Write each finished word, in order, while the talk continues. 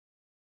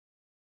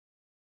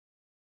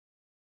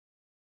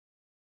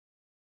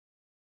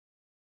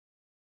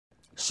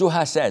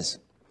Suha says,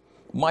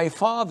 my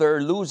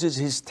father loses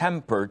his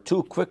temper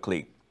too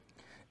quickly,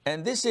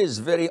 and this is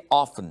very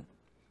often.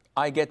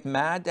 I get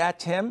mad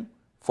at him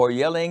for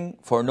yelling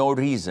for no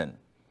reason.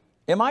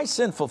 Am I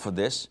sinful for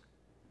this?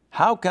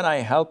 How can I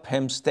help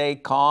him stay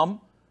calm?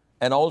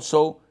 And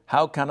also,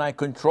 how can I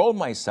control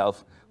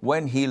myself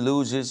when he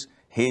loses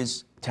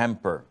his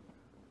temper?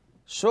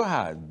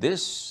 Suha,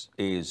 this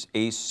is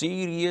a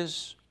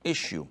serious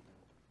issue.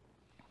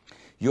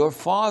 Your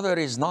father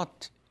is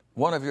not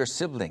one of your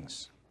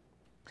siblings.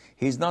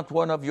 He's not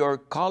one of your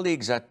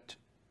colleagues at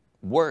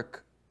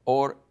work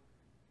or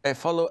a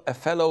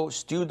fellow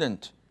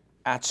student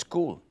at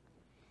school.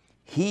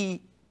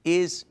 He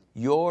is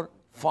your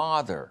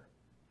father.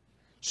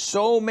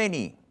 So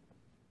many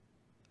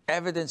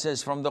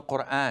evidences from the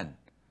Quran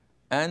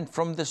and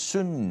from the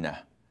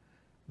Sunnah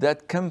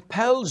that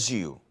compels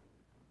you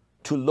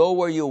to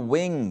lower your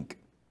wing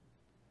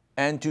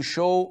and to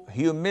show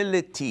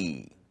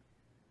humility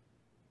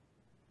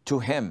to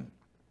him.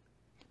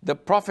 The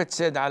Prophet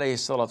said, alayhi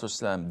salatu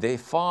wasalam, the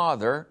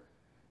father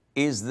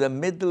is the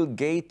middle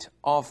gate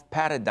of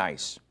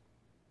paradise.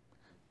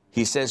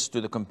 He says to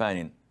the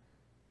companion,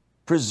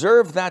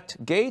 preserve that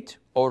gate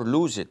or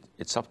lose it.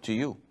 It's up to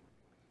you.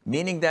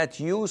 Meaning that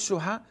you,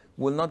 Suha,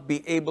 will not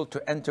be able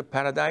to enter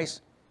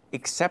paradise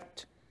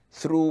except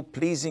through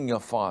pleasing your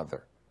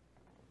father,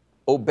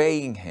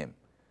 obeying him,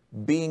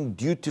 being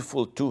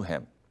dutiful to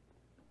him.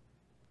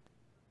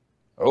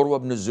 Urwa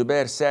ibn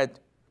Zubair said,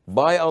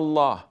 by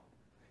Allah,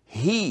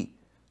 he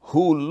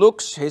who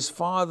looks his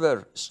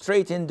father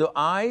straight in the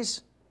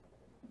eyes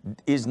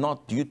is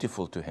not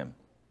dutiful to him.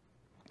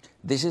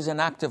 This is an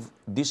act of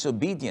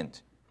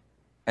disobedience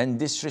and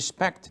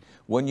disrespect.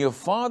 When your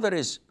father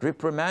is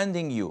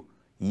reprimanding you,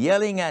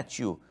 yelling at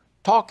you,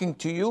 talking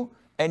to you,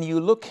 and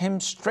you look him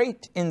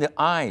straight in the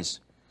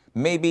eyes,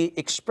 maybe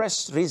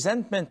express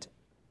resentment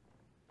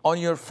on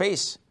your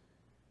face,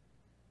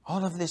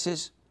 all of this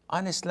is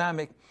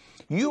un-Islamic.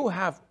 You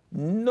have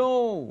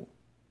no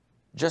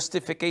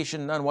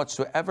justification, none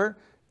whatsoever,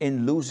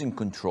 in losing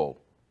control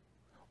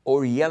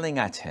or yelling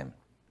at him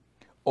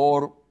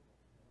or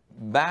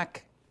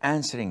back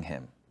answering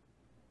him.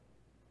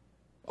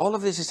 All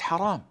of this is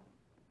haram.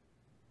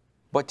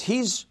 But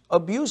he's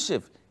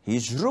abusive,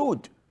 he's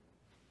rude,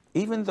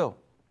 even though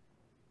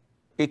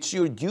it's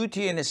your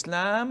duty in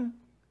Islam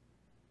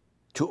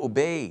to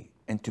obey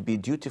and to be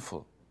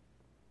dutiful.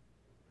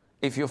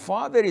 If your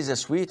father is a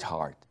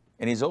sweetheart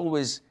and he's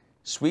always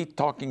sweet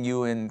talking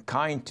you and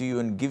kind to you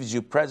and gives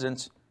you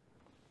presents,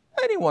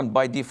 anyone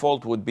by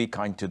default would be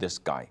kind to this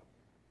guy.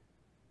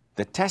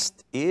 The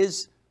test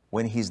is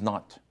when he's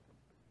not.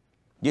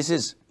 This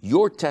is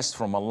your test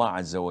from Allah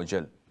Azza wa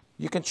Jal.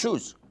 You can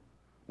choose.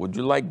 Would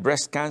you like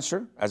breast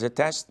cancer as a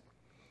test?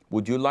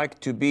 Would you like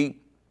to be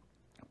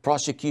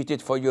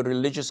prosecuted for your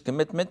religious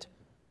commitment?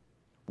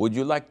 Would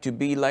you like to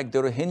be like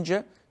the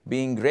Rohingya,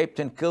 being raped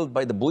and killed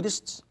by the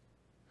Buddhists?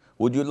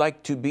 Would you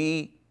like to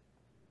be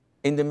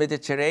in the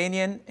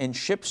Mediterranean in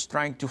ships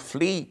trying to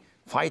flee,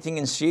 fighting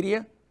in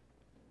Syria?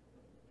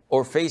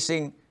 Or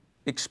facing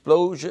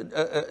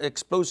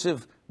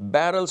explosive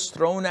barrels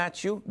thrown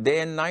at you day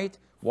and night,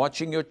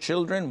 watching your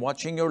children,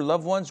 watching your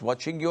loved ones,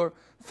 watching your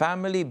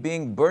family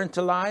being burnt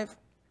alive?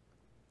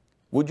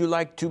 Would you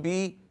like to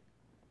be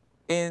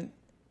in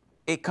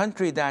a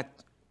country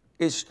that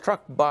is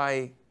struck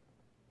by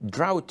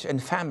drought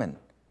and famine,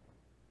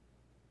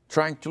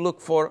 trying to look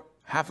for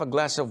half a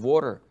glass of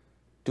water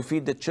to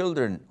feed the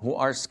children who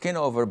are skin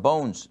over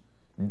bones,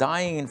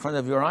 dying in front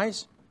of your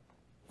eyes?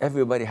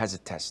 Everybody has a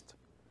test.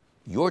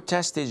 Your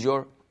test is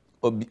your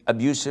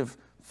abusive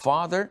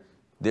father.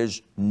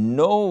 There's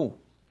no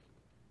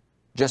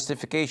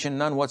justification,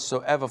 none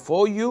whatsoever,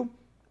 for you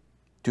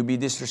to be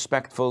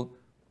disrespectful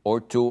or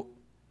to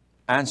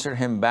answer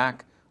him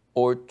back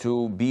or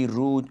to be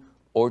rude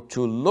or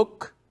to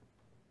look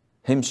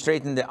him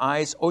straight in the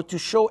eyes or to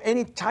show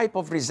any type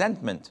of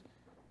resentment,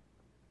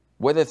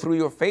 whether through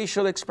your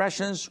facial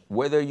expressions,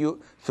 whether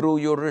through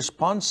your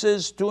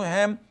responses to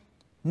him,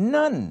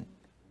 none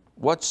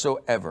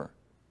whatsoever.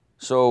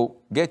 So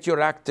get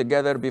your act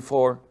together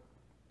before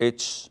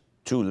it's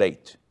too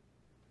late.